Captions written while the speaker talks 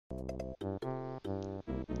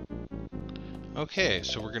Okay,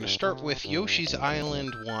 so we're going to start with Yoshi's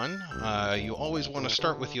Island 1. You always want to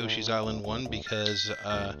start with Yoshi's Island 1 because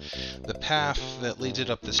the path that leads it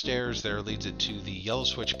up the stairs there leads it to the Yellow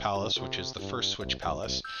Switch Palace, which is the first Switch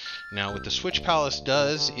Palace. Now, what the Switch Palace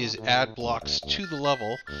does is add blocks to the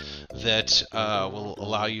level that will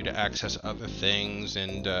allow you to access other things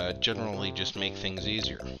and generally just make things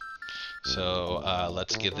easier. So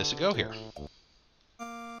let's give this a go here.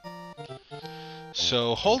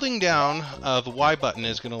 So holding down the Y button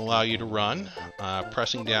is going to allow you to run.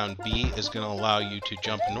 Pressing down B is going to allow you to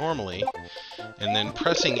jump normally. And then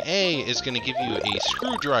pressing A is going to give you a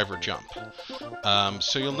screwdriver jump.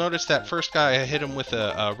 So you'll notice that first guy, I hit him with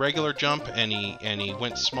a regular jump and he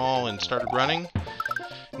went small and started running.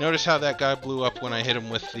 Notice how that guy blew up when I hit him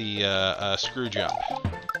with the screw jump.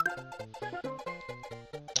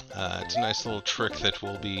 It's a nice little trick that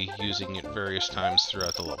we'll be using at various times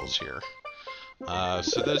throughout the levels here.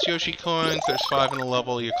 So those Yoshi coins, there's 5 in a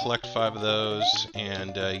level, you collect 5 of those,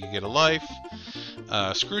 and you get a life.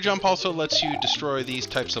 Screw jump also lets you destroy these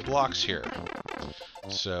types of blocks here.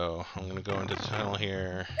 So I'm going to go into the tunnel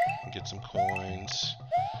here, get some coins,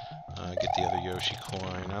 get the other Yoshi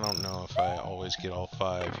coin. I don't know if I always get all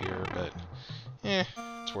 5 here, but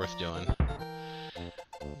it's worth doing.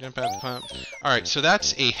 Jump out the pump. Alright, so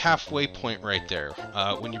that's a halfway point right there.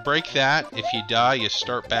 When you break that, if you die, you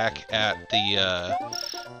start back at the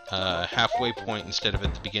halfway point instead of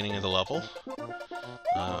at the beginning of the level.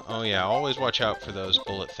 Oh yeah, always watch out for those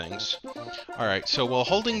bullet things. Alright, so while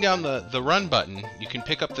holding down the run button, you can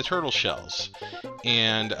pick up the turtle shells.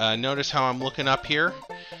 And notice how I'm looking up here?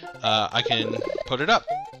 I can put it up.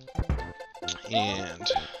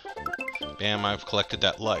 And bam, I've collected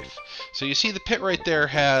that life. So you see the pit right there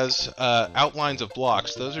has outlines of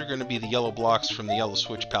blocks. Those are going to be the yellow blocks from the Yellow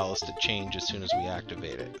Switch Palace that change as soon as we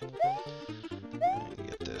activate it.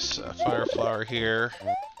 Get this fire flower here.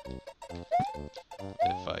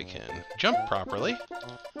 If I can jump properly.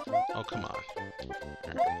 Oh, come on.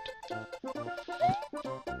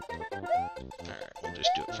 Alright, we'll just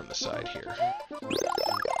do it from the side here.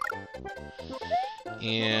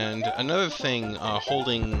 And another thing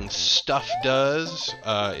holding stuff does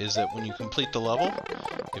is that when you complete the level,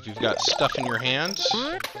 if you've got stuff in your hands,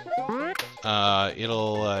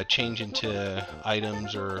 it'll change into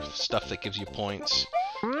items or stuff that gives you points.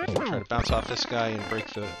 I'll try to bounce off this guy and break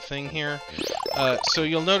the thing here. So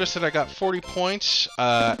you'll notice that I got 40 points.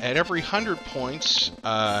 At every 100 points,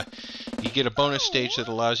 you get a bonus stage that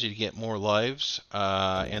allows you to get more lives.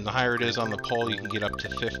 And the higher it is on the pole, you can get up to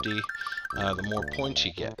 50. The more points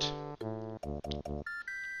you get.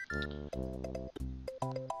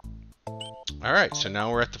 Alright, so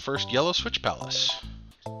now we're at the first Yellow Switch Palace.